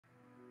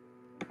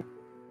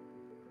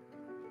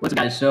What's up,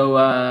 guys? So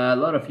a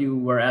lot of you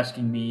were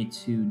asking me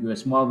to do a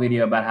small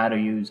video about how to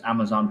use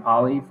Amazon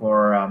Poly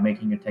for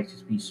making your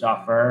text-to-speech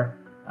software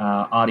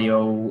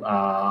audio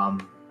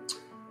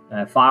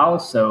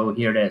files. So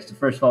here it is. So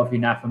first of all, if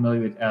you're not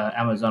familiar with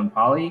Amazon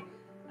Poly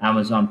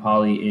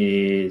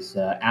is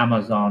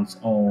Amazon's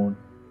own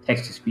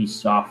text-to-speech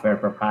software,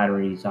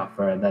 proprietary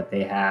software that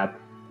they have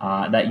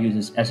that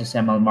uses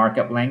SSML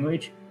markup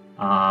language.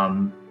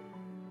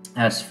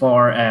 As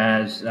far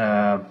as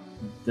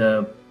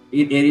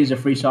it is a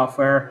free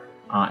software,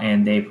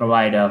 and they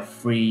provide a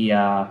free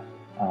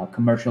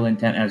commercial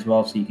intent as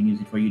well, so you can use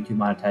it for YouTube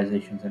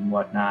monetizations and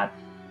whatnot.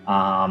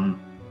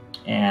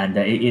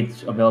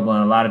 It's available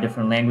in a lot of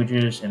different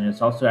languages, and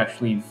it's also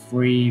actually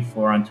free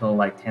for until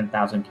like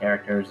 10,000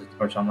 characters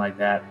or something like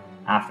that.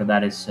 After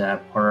that, it's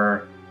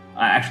per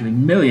actually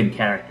million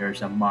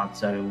characters a month.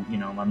 So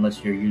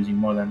unless you're using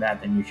more than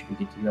that, then you should be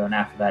good to go. And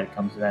after that, it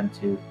comes then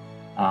to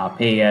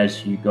pay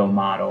as you go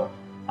model.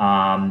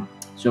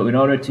 So in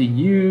order to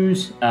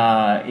use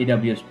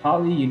AWS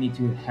Poly, you need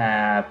to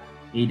have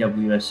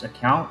AWS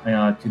account.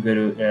 To go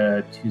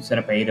to set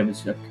up an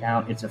AWS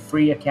account, it's a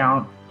free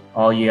account.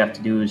 All you have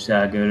to do is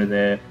go to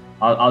the.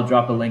 I'll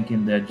drop a link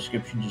in the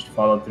description. Just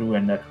follow through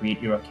and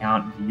create your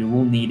account. You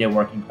will need a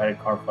working credit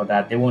card for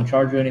that. They won't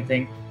charge you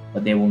anything,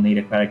 but they will need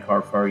a credit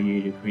card for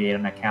you to create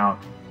an account.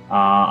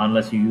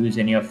 Unless you use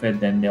any of it,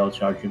 then they'll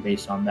charge you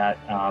based on that.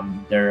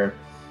 They're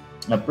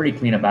pretty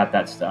clean about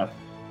that stuff.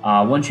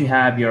 Once you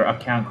have your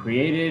account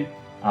created,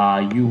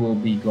 you will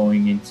be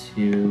going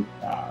into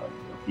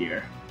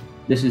here.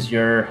 This is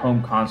your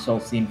home console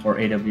scene for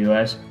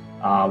AWS.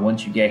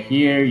 Once you get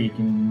here, you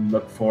can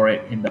look for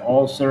it in the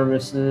all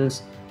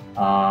services,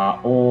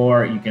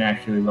 or you can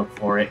actually look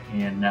for it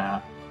in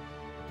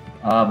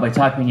by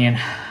typing in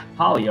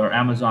Poly or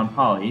Amazon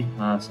Poly.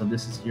 So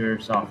this is your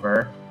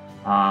software.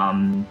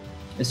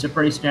 It's a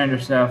pretty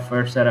standard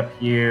software setup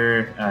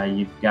here.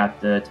 You've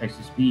got the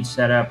text-to-speech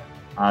setup.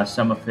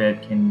 Some of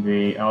it can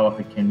be, all of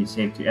it can be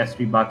saved to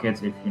S3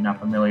 buckets. If you're not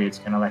familiar, it's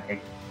kind of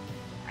like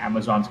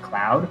Amazon's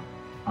cloud.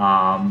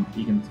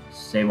 You can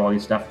save all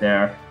your stuff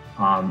there.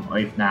 Or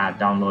if not,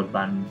 download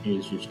button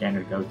is your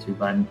standard go-to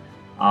button.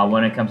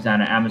 When it comes down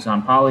to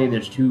Amazon Poly,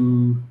 there's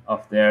two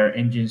of their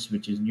engines,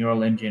 which is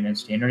Neural Engine and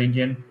Standard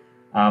Engine.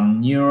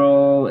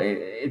 Neural,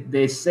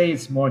 they say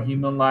it's more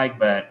human-like,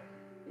 but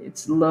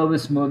it's a little bit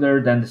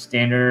smoother than the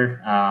standard.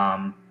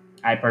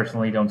 I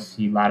personally don't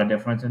see a lot of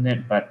difference in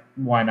it, but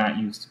why not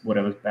use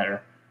whatever's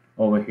better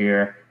over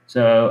here?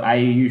 So I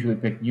usually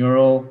pick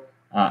Neural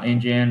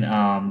Engine,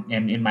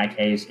 and in my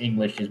case,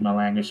 English is my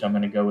language, so I'm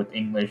going to go with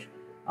English.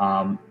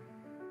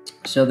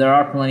 So there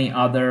are plenty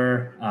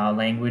other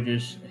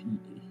languages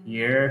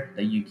here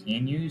that you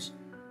can use.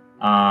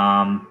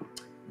 Not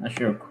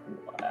sure.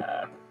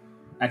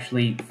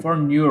 Actually, for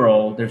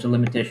Neural, there's a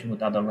limitation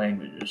with other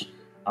languages.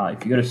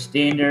 If you go to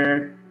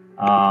Standard,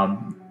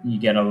 you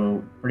get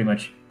pretty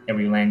much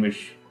every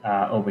language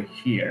over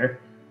here.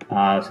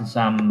 Since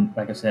I'm,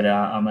 like I said,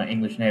 I'm an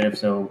English native,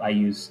 so I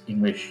use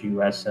English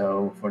US.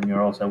 So for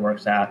Neural, so it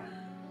works out.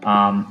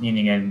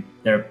 Meaning, again,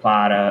 there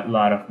are a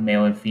lot of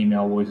male and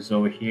female voices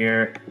over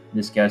here.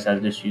 This case, I'll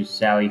just use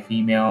Sally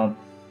female.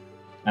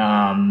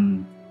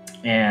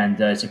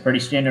 It's a pretty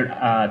standard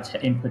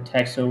input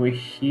text over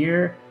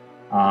here.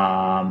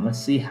 Let's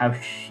see how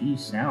she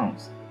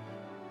sounds.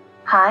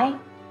 Hi,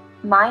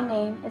 my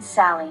name is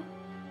Sally.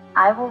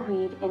 I will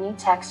read any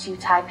text you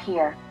type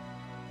here.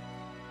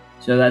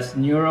 So that's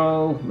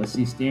Neural. Let's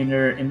see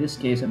Standard. In this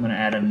case, I'm going to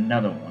add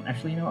another one.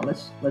 Actually,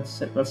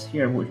 let's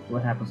hear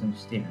what happens in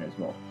Standard as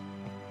well.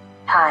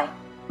 Hi,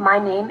 my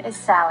name is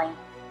Sally.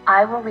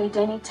 I will read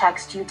any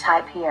text you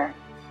type here.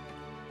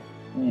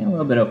 Yeah, a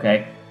little bit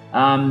okay.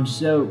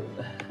 So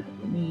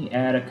let me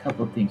add a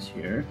couple of things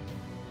here.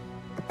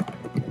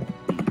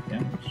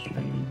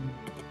 Demonstrating.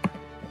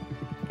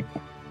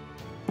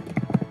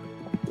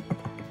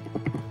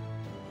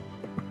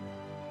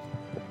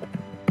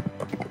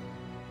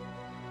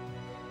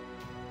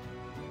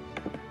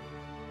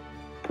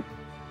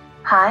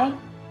 Hi,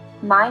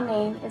 my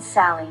name is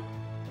Sally.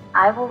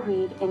 I will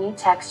read any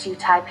text you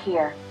type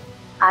here.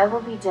 I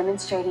will be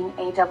demonstrating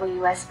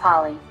AWS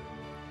Poly.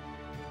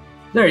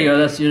 There you go.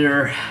 That's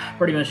your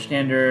pretty much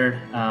standard,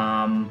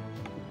 I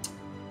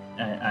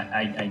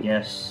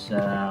guess,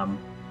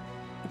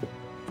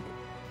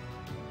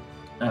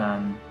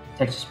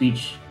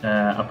 text-to-speech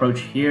approach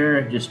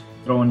here. Just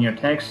throw in your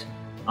text,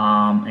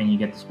 and you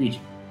get the speech.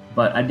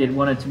 But I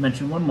wanted to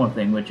mention one more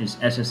thing, which is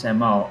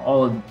SSML.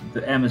 All of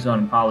the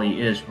Amazon Poly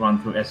is run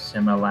through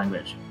SSML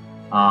language.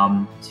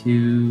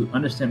 To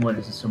understand what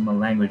SSML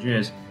language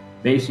is,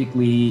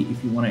 basically,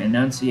 if you want to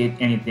enunciate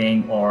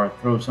anything or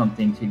throw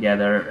something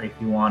together, if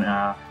you want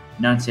to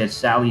enunciate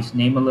Sally's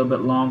name a little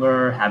bit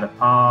longer, have a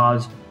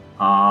pause,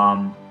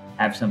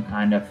 have some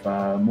kind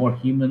of more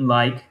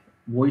human-like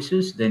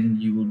voices, then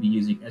you will be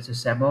using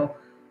SSML.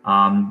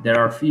 There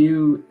are a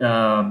few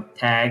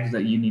tags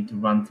that you need to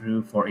run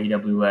through for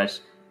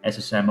AWS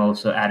SSML.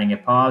 So adding a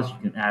pause,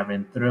 you can add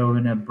and throw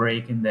in a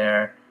break in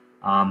there.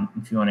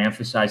 If you want to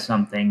emphasize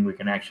something, we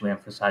can actually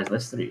emphasize.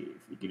 Let's see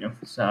if we make it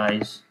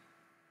emphasize.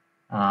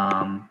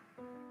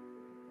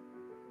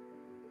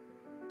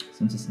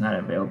 Since it's not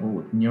available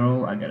with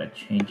neural, I gotta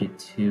change it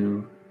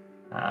to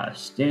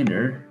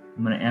standard.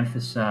 I'm gonna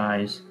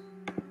emphasize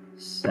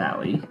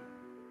Sally.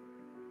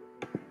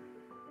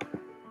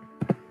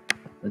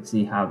 Let's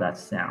see how that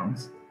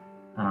sounds.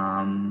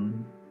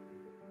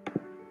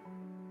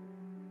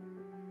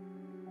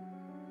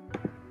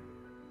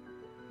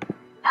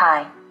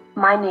 Hi,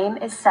 my name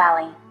is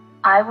Sally.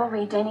 I will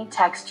read any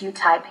text you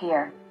type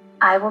here.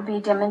 I will be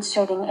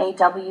demonstrating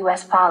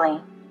AWS Poly.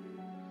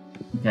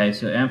 Okay,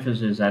 so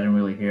emphasis, I didn't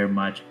really hear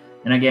much.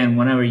 And again,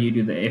 whenever you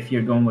do if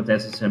you're going with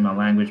SSML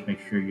language, make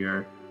sure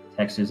your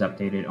text is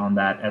updated on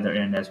that other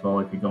end as well.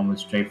 If you're going with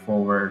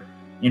straightforward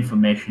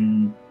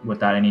information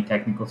without any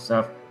technical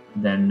stuff,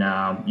 then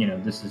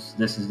this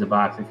is the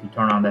box. If you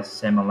turn on the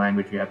SSML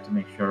language, you have to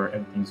make sure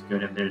everything's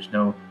good and there's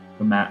no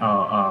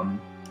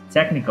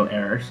technical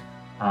errors.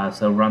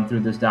 So run through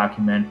this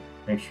document,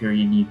 make sure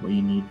you need what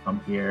you need from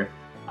here.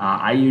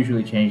 I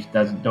usually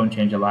don't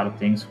change a lot of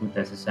things with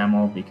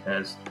SSML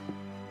because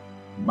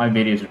my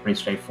videos are pretty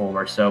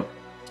straightforward. So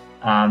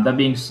that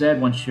being said,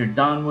 once you're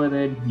done with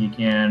it, you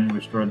can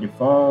restore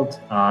default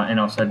and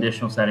also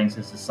additional settings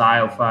is the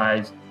style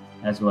files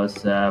as well as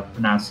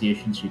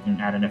pronunciations. You can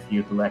add in a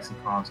few of the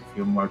lexicons if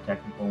you're more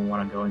technical and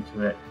want to go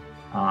into it.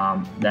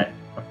 That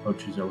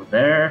approach is over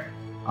there.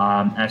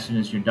 As soon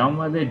as you're done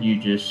with it, you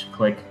just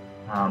click,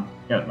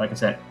 like I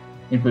said,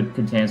 input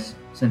contains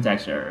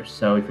syntax errors.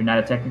 So if you're not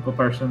a technical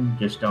person,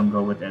 just don't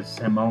go with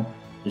SSML.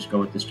 Just go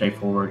with the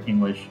straightforward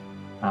English,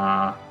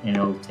 and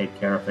it'll take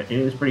care of it. It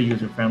is pretty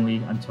user-friendly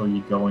until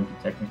you go into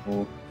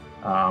technical,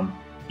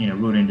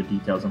 root into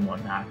details and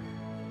whatnot.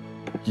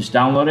 Just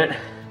download it,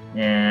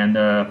 and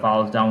the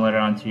file is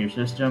downloaded onto your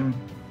system,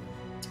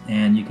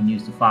 and you can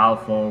use the file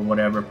for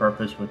whatever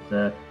purpose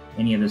with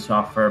any of the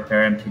software,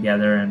 pair them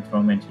together and throw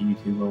them into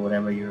YouTube or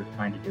whatever you're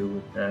trying to do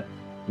with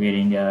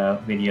creating a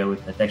video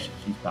with the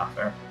text-to-speech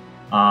software.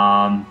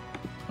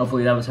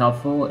 Hopefully that was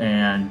helpful,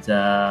 and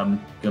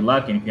good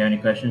luck. And if you have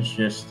any questions,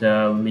 just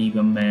leave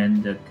them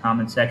in the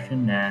comment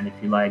section. And if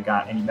you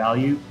got any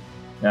value,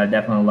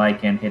 definitely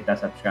like and hit that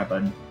subscribe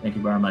button. Thank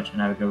you very much,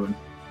 and have a good one.